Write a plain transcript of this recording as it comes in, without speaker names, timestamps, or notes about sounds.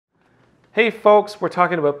Hey folks, we're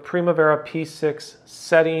talking about Primavera P6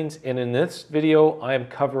 settings, and in this video I am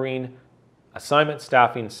covering assignment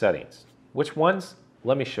staffing settings. Which ones?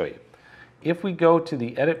 Let me show you. If we go to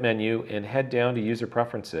the Edit menu and head down to User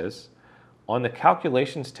Preferences, on the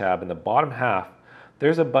Calculations tab in the bottom half,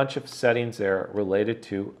 there's a bunch of settings there related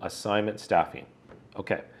to assignment staffing.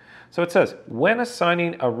 Okay, so it says, when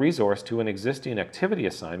assigning a resource to an existing activity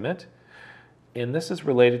assignment, and this is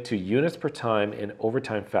related to units per time and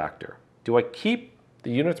overtime factor. Do I keep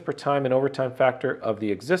the units per time and overtime factor of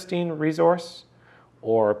the existing resource,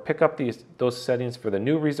 or pick up those settings for the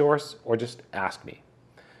new resource, or just ask me?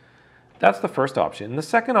 That's the first option. And the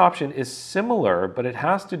second option is similar, but it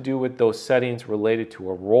has to do with those settings related to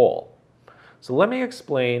a role. So let me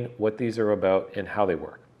explain what these are about and how they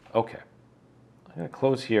work. Okay, I'm going to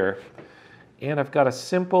close here, and I've got a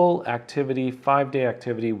simple activity, 5-day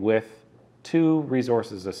activity with 2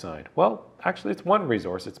 resources assigned. Well, actually it's 1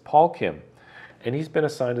 resource. It's Paul Kim, and he's been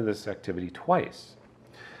assigned to this activity twice.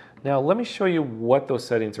 Now let me show you what those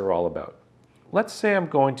settings are all about. Let's say I'm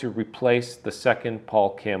going to replace the second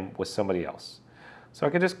Paul Kim with somebody else. So I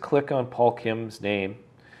can just click on Paul Kim's name,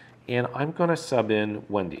 and I'm going to sub in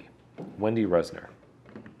Wendy Resner.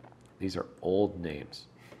 These are old names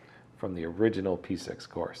from the original P6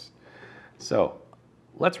 course. So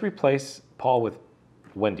let's replace Paul with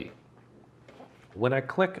Wendy. When I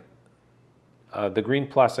click the green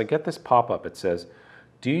plus, I get this pop-up. It says,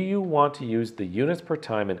 do you want to use the units per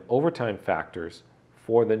time and overtime factors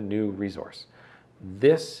for the new resource?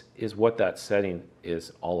 This is what that setting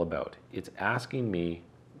is all about. It's asking me,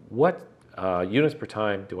 what units per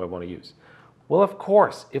time do I want to use? Well, of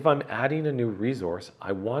course, if I'm adding a new resource,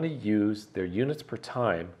 I want to use their units per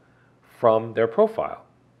time from their profile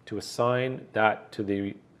to assign that to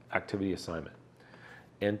the activity assignment.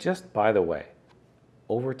 And just by the way,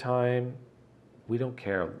 overtime, we don't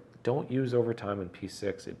care. Don't use overtime in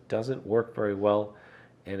P6. It doesn't work very well,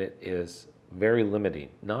 and it is very limiting,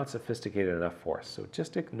 not sophisticated enough for us. So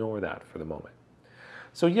just ignore that for the moment.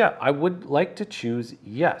 So yeah, I would like to choose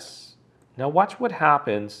yes. Now watch what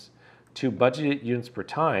happens to budgeted units per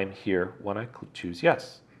time here when I choose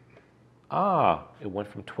yes. It went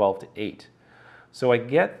from 12 to 8. So I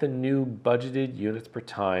get the new budgeted units per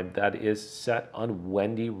time that is set on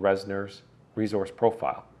Wendy Resner's resource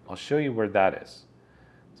profile. I'll show you where that is.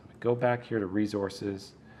 So I go back here to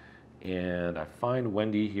resources, and I find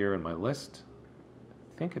Wendy here in my list.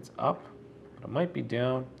 I think it's up, but it might be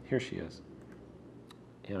down. Here she is.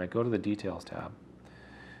 And I go to the details tab.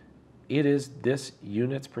 It is this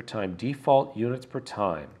units per time, default units per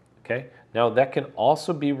time. Okay. Now that can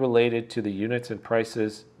also be related to the units and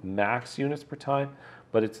prices max units per time,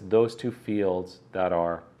 but it's those 2 fields that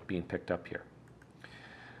are being picked up here.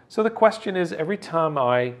 So the question is, every time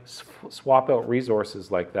I swap out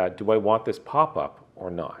resources like that, do I want this pop-up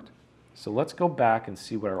or not? So let's go back and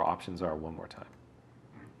see what our options are one more time.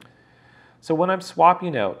 So when I'm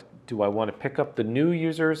swapping out, do I want to pick up the new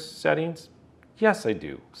user's settings? Yes, I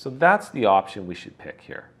do. So that's the option we should pick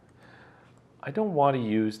here. I don't want to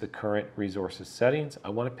use the current resources settings. I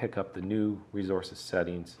want to pick up the new resources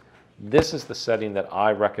settings. This is the setting that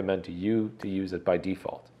I recommend to you to use it by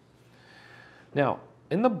default. Now,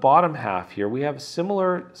 in the bottom half here, we have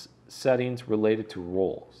similar settings related to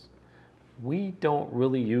roles. We don't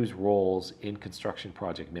really use roles in construction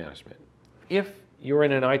project management. If you're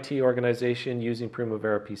in an IT organization using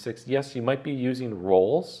Primavera P6, yes, you might be using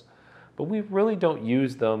roles, but we really don't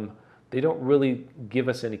use them. They don't really give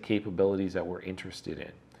us any capabilities that we're interested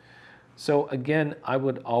in. So again, I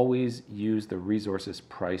would always use the resources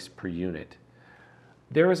price per unit.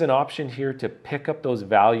 There is an option here to pick up those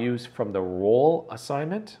values from the role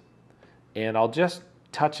assignment, and I'll just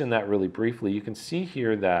touch on that really briefly. You can see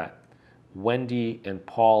here that Wendy and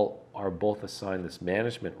Paul are both assigned this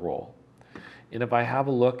management role. And if I have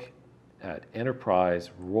a look at enterprise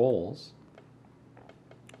roles,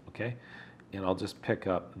 okay, and I'll just pick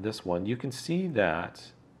up this one, you can see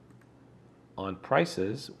that on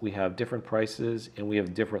prices, we have different prices and we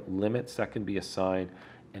have different limits that can be assigned,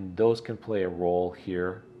 and those can play a role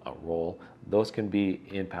here, Those can be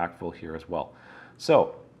impactful here as well.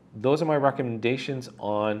 So those are my recommendations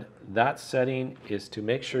on that setting, is to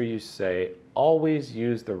make sure you say, always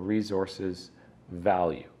use the resources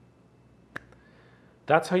value.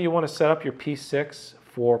 That's how you want to set up your P6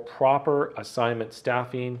 for proper assignment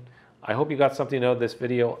staffing. I hope you got something out of this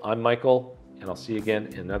video. I'm Michael, and I'll see you again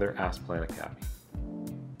in another Ask Plan Academy.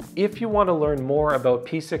 If you want to learn more about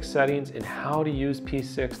P6 settings and how to use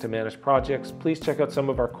P6 to manage projects, please check out some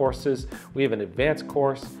of our courses. We have an advanced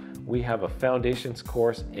course, we have a foundations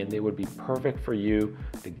course, and they would be perfect for you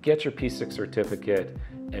to get your P6 certificate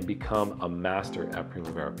and become a master at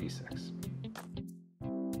Primavera P6.